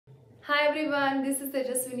Hi everyone, this is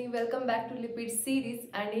Tejaswini. Welcome back to lipid series,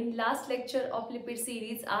 and in last lecture of lipid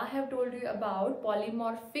series I have told you about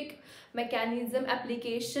polymorphic mechanism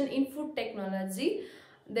application in food technology.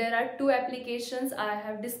 There are two applications I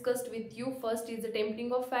have discussed with you. First is the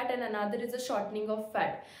tempering of fat and another is the shortening of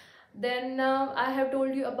fat. Then I have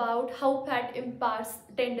told you about how fat imparts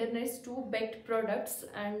tenderness to baked products,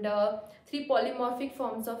 and three polymorphic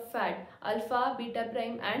forms of fat: alpha, beta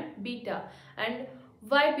prime and beta, and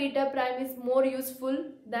why beta prime is more useful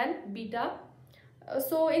than beta.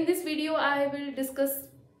 So in this video I will discuss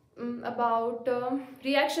about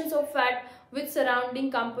reactions of fat with surrounding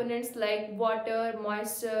components like water,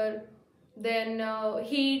 moisture, then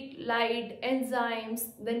heat, light, enzymes,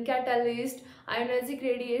 then catalyst, ionizing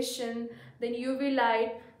radiation, then UV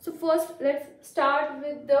light. So first let's start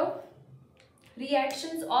with the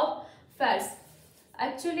reactions of fats.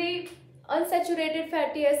 Actually, unsaturated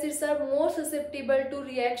fatty acids are more susceptible to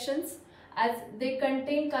reactions as they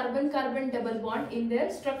contain carbon-carbon double bond in their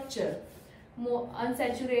structure. More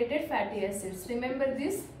unsaturated fatty acids, remember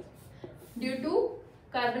this, due to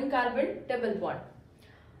carbon-carbon double bond.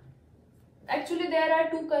 Actually, there are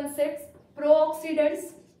two concepts: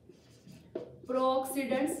 pro-oxidants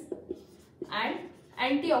and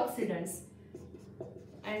antioxidants.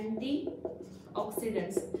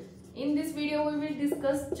 In this video we will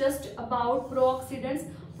discuss just about pro-oxidants.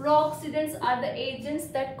 Pro-oxidants are the agents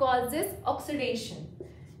that causes oxidation.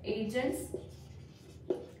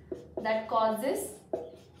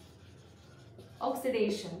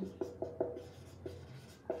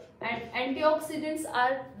 And antioxidants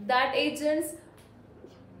are that agents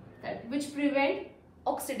which prevent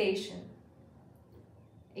oxidation.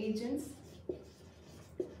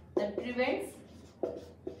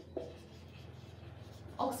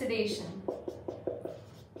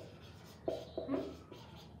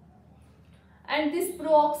 And these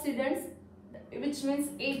pro-oxidants, which means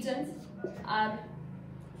agents, are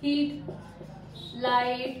heat,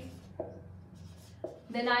 light,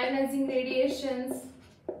 then ionizing radiations,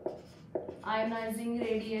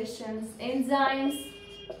 enzymes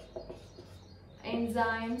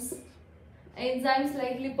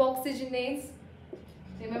like lipoxygenase.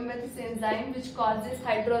 Remember this enzyme which causes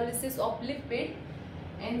hydrolysis of lipid.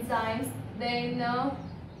 Enzymes, then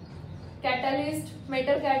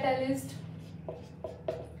metal catalyst,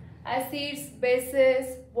 acids,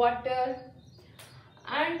 bases, water.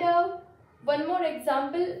 And one more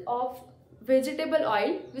example of vegetable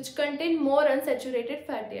oil which contain more unsaturated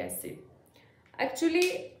fatty acid.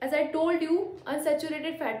 Actually, as I told you,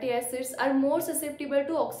 unsaturated fatty acids are more susceptible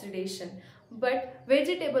to oxidation, but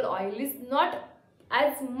vegetable oil is not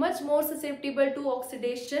as much more susceptible to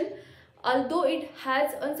oxidation, although it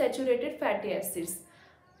has unsaturated fatty acids.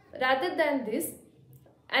 Rather than this,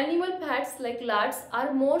 animal fats like lards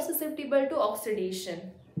are more susceptible to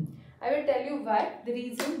oxidation. I will tell you why, the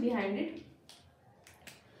reason behind it.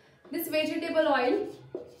 This vegetable oil,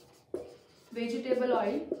 which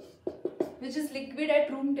is liquid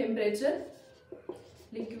at room temperature,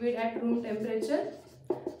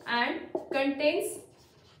 and contains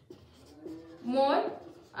more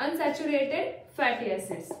unsaturated fatty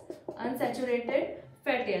acids.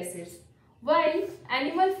 While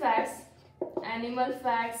animal fats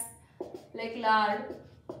like lard,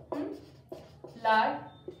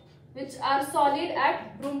 which are solid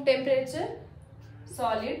at room temperature,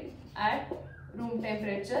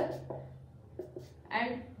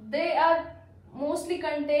 and they mostly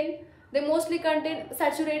contain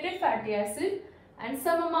saturated fatty acid and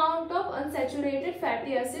some amount of unsaturated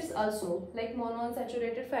fatty acids also, like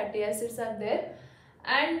monounsaturated fatty acids are there.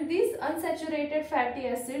 And these unsaturated fatty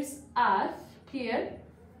acids are here,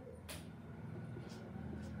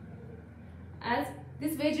 as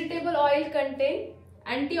this vegetable oil contain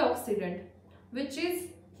antioxidant, which is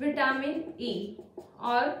vitamin E,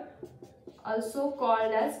 or also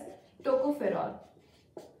called as tocopherol.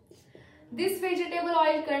 This vegetable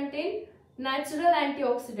oil contains natural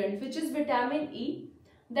antioxidant, which is vitamin E,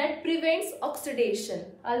 that prevents oxidation.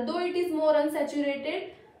 Although it is more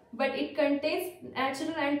unsaturated, but it contains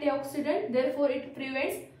natural antioxidant, therefore it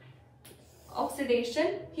prevents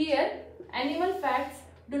oxidation. Here, animal fats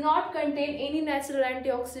do not contain any natural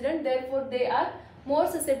antioxidant, therefore they are more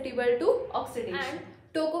susceptible to oxidation. And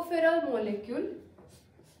tocopherol molecule,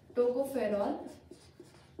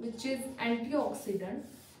 which is antioxidant,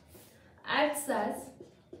 acts as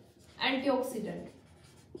antioxidant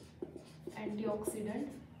at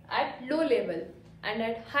low level, and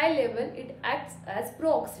at high level it acts as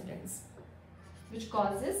pro-oxidants, which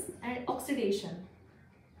causes an oxidation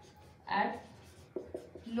at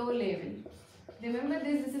low level. Remember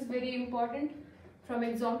this is very important. from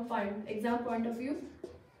exam point of view,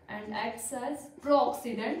 and acts as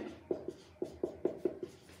pro-oxidant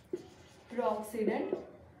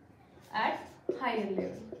at higher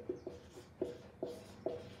level.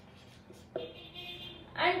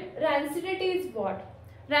 And rancidity is what?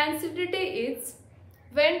 Rancidity is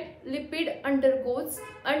when lipid undergoes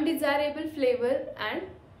undesirable flavor and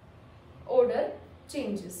odor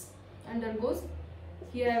changes. Undergoes,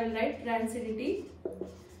 here I will write rancidity.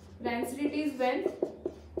 Rancidity is when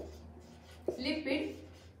lipid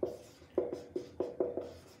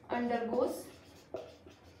undergoes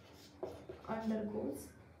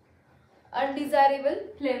undesirable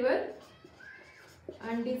flavor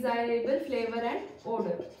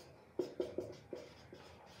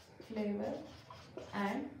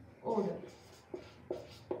and odor.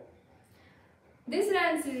 This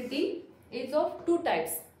rancidity is of two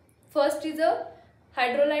types. First is a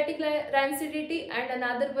hydrolytic rancidity and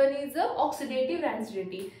another one is a oxidative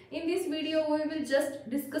rancidity. In this video we will just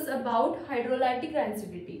discuss about hydrolytic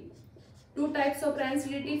rancidity. Two types of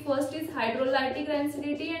rancidity. First is hydrolytic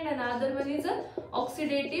rancidity and another one is a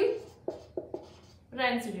oxidative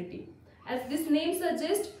rancidity. As this name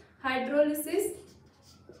suggests, hydrolysis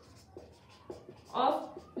of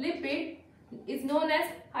lipid is known as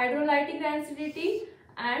hydrolytic rancidity,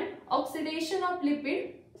 and oxidation of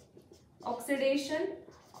lipid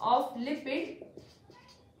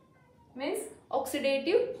means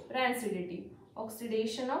oxidative rancidity.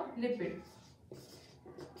 Oxidation of lipid.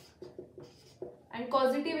 And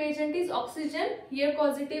causative agent is oxygen. Here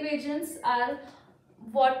causative agents are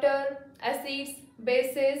water, acids,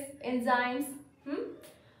 bases, enzymes.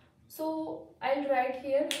 So I'll write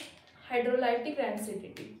here hydrolytic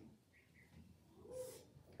rancidity.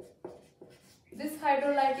 This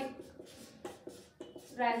hydrolytic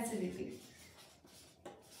rancidity.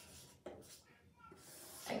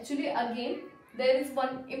 Actually, again, there is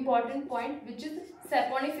one important point which is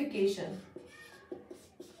saponification.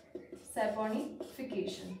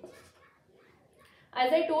 Saponification.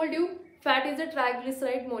 As I told you, fat is a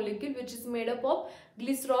triglyceride molecule which is made up of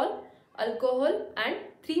glycerol, alcohol and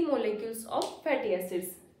 3 molecules of fatty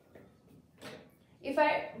acids. If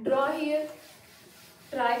I draw here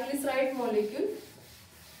triglyceride molecule,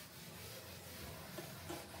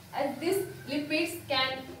 as these lipids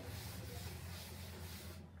can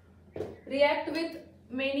react with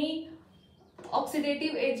many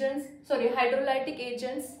oxidative agents, hydrolytic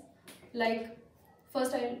agents, like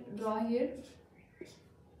first I will draw here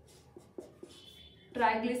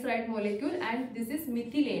triglyceride molecule, and this is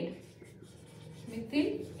methyl end.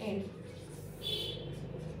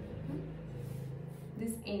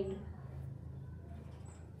 This end.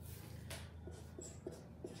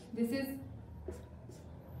 This is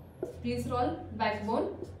glycerol backbone.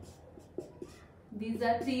 These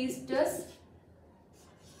are 3 esters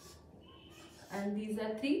and these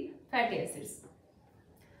are 3 fatty acids.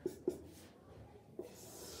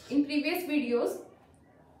 In previous videos,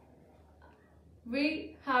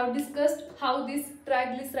 we have discussed how this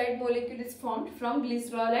triglyceride molecule is formed from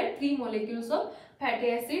glycerol and 3 molecules of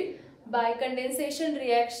fatty acid by condensation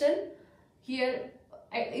reaction. Here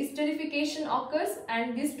esterification occurs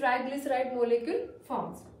and this triglyceride molecule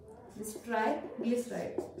forms. This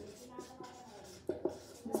triglyceride.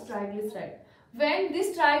 When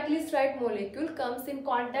this triglyceride molecule comes in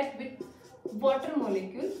contact with water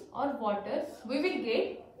molecule or water, we will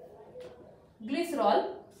get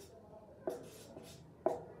glycerol,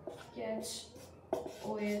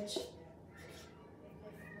 OH,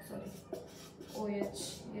 H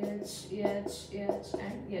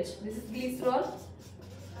and H. This is glycerol.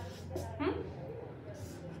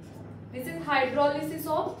 This is hydrolysis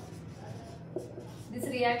of, this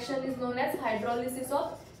reaction is known as hydrolysis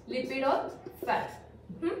of lipid or fat.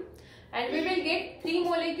 And we will get 3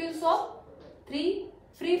 molecules of 3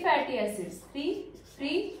 free fatty acids. 3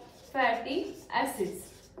 free fatty acids.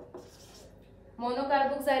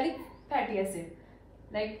 Monocarboxylic fatty acid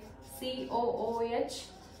like COOH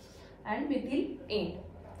and methyl end.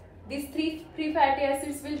 These 3 free fatty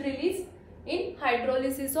acids will release in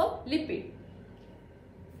hydrolysis of lipid.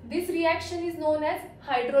 This reaction is known as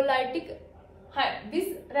hydrolytic.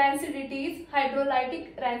 This rancidity is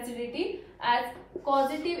hydrolytic rancidity, as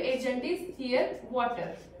causative agent is here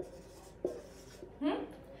water.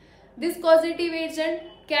 This causative agent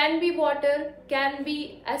can be water, can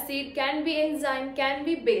be acid, can be enzyme, can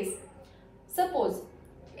be base. Suppose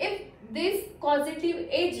if this causative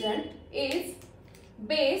agent is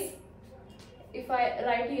base, if I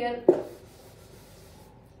write here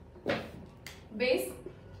base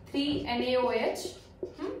 3NaOH,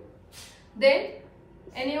 then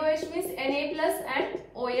NaOH means Na plus and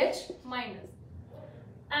OH minus.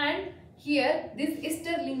 and here this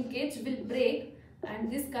ester linkage will break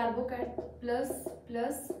and this carbocation plus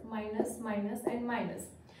plus minus minus and minus.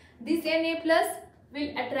 This Na plus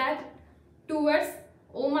will attract towards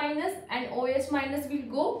O minus and OH minus will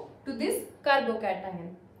go to this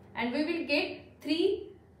carbocation and we will get 3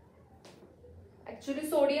 actually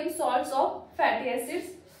sodium salts of fatty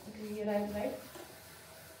acids. Okay, here I will write.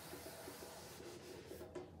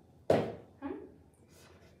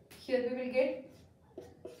 Here we will get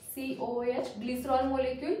COOH glycerol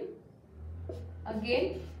molecule.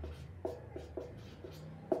 Again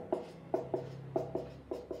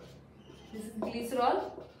this is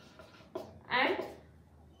glycerol and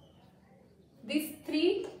these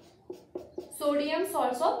 3 sodium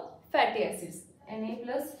salts of fatty acids, Na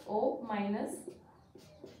plus O minus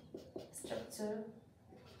structure.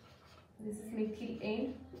 This is methyl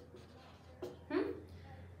end.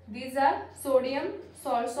 These are sodium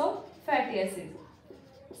salts of fatty acids.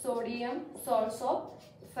 Sodium salts of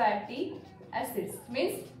fatty acids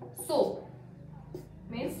means soap.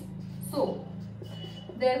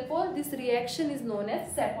 Therefore, this reaction is known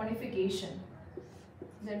as saponification.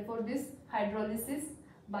 Therefore, this hydrolysis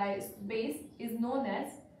by base is known as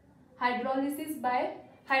hydrolysis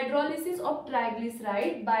of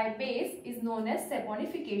triglyceride by base is known as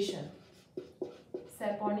saponification.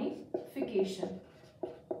 Saponification.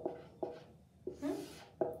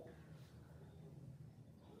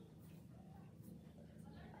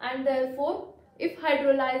 And therefore, if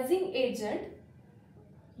hydrolysing agent,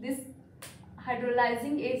 this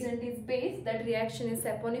hydrolysing agent is base, that reaction is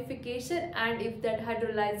saponification, and if that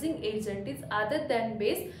hydrolysing agent is other than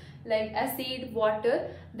base like acid, water,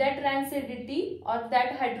 that rancidity or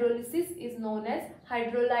that hydrolysis is known as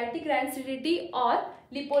hydrolytic rancidity or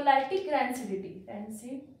lipolytic rancidity.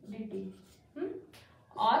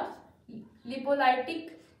 Or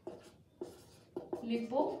lipolytic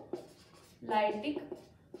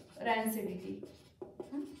rancidity.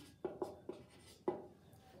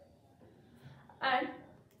 And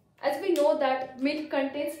as we know that milk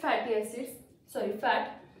contains fat,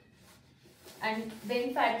 and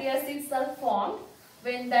then fatty acids are formed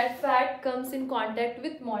when that fat comes in contact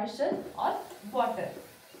with moisture or water.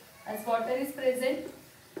 As water is present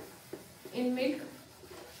in milk,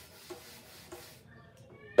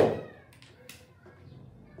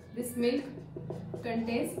 this milk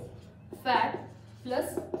contains fat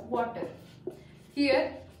plus water.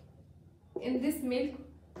 Here in this milk,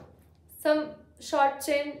 some short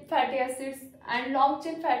chain fatty acids and long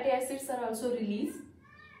chain fatty acids are also released.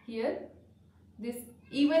 Here this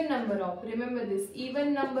even number of, remember this,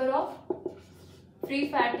 even number of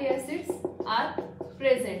free fatty acids are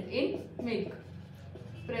present in milk.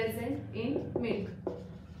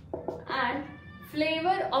 And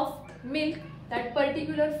flavor of milk, that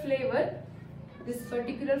particular flavor, this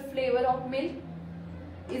particular flavor of milk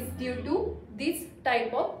is due to this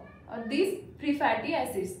type of these free fatty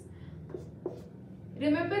acids.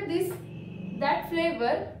 Remember this, that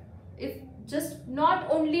flavor is just not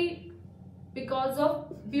only because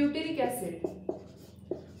of butyric acid.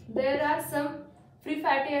 There are some free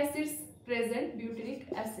fatty acids present,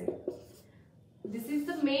 butyric acid. This is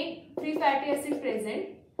the main free fatty acid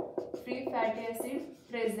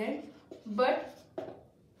present, but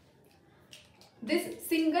this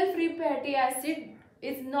single free fatty acid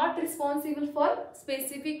is not responsible for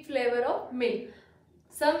specific flavor of milk.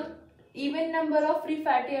 Some even number of free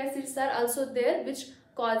fatty acids are also there which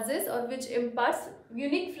causes or which imparts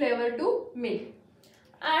unique flavor to milk.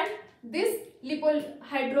 And this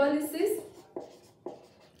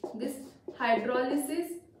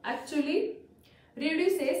hydrolysis actually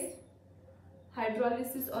reduces,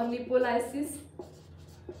 hydrolysis or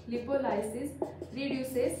lipolysis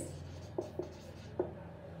reduces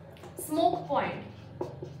smoke point.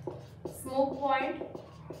 Smoke point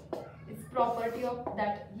is property of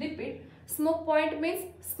that lipid. Smoke point means,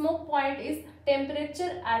 smoke point is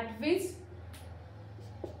temperature at which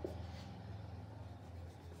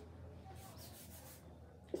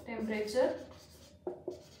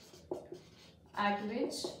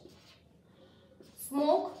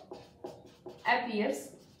smoke appears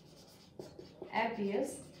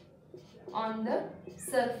on the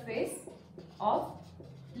surface of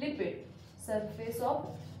lipid.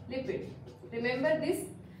 Remember this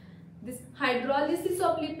hydrolysis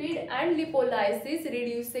of lipid and lipolysis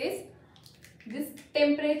reduces this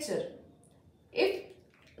temperature.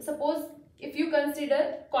 Suppose if you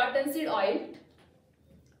consider cottonseed oil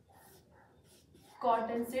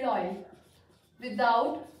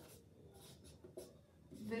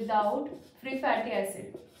without free fatty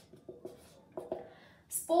acid,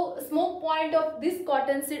 smoke point of this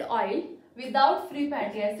cottonseed oil without free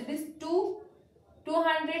fatty acid is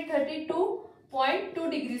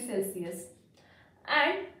 232.2 degrees Celsius,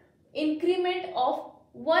 and increment of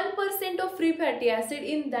 1% of free fatty acid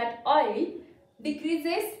in that oil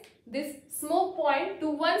decreases this smoke point to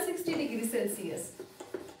 160 degrees Celsius.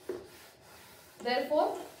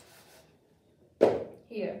 Therefore,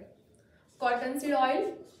 here cottonseed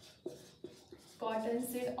oil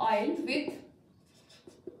with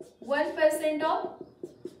 1% of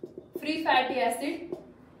free fatty acid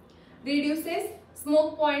reduces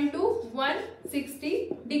smoke point to 160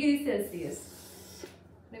 degrees Celsius.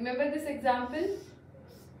 Remember this example?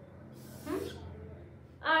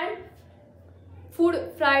 And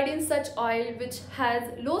food fried in such oil which has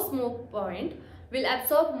low smoke point will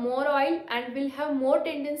absorb more oil and will have more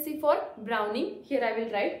tendency for browning. Here I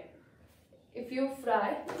will write, if you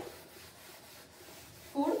fry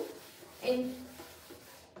food in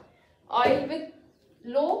oil with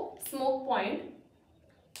low smoke point,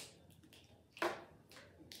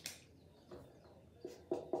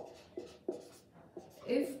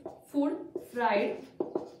 if food fried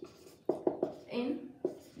in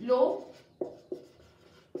low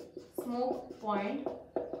smoke point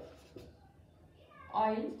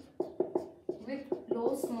oil with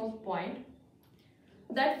low smoke point,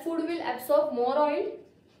 that food will absorb more oil,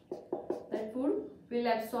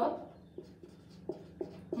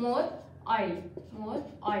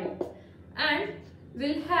 and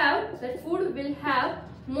that food will have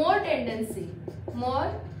more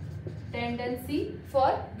tendency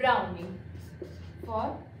for browning,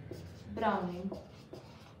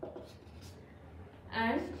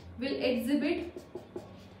 and will exhibit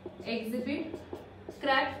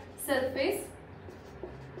cracked surface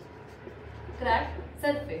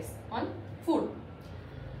on food.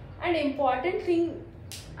 An important thing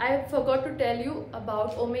I forgot to tell you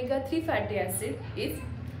about omega-3 fatty acid is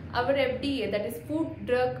our FDA, that is Food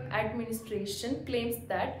Drug Administration, claims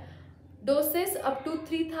that doses up to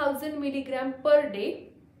 3000 milligram per day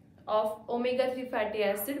of omega-3 fatty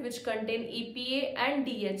acid which contain EPA and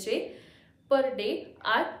DHA per day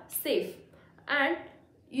are safe, and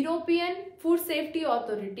European Food Safety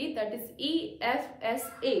Authority, that is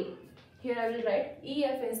EFSA, here I will write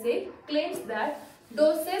EFSA, claims that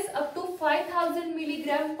doses up to 5000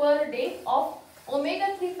 milligram per day of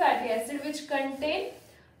omega-3 fatty acid which contain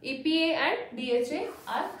EPA and DHA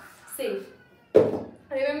are safe.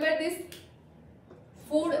 Remember this,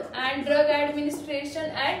 Food and Drug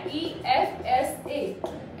Administration and EFSA.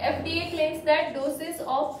 FDA claims that doses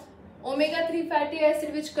of omega-3 fatty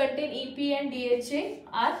acid which contain EPA and DHA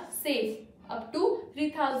are safe up to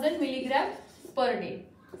 3000 milligram per day,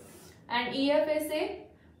 and EFSA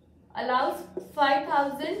allows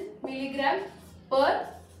 5000 milligram per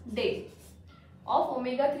day of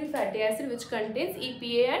omega-3 fatty acid which contains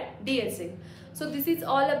EPA and DHA. So this is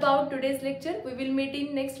all about today's lecture. We will meet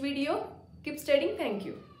in next video. Keep studying. Thank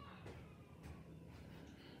you.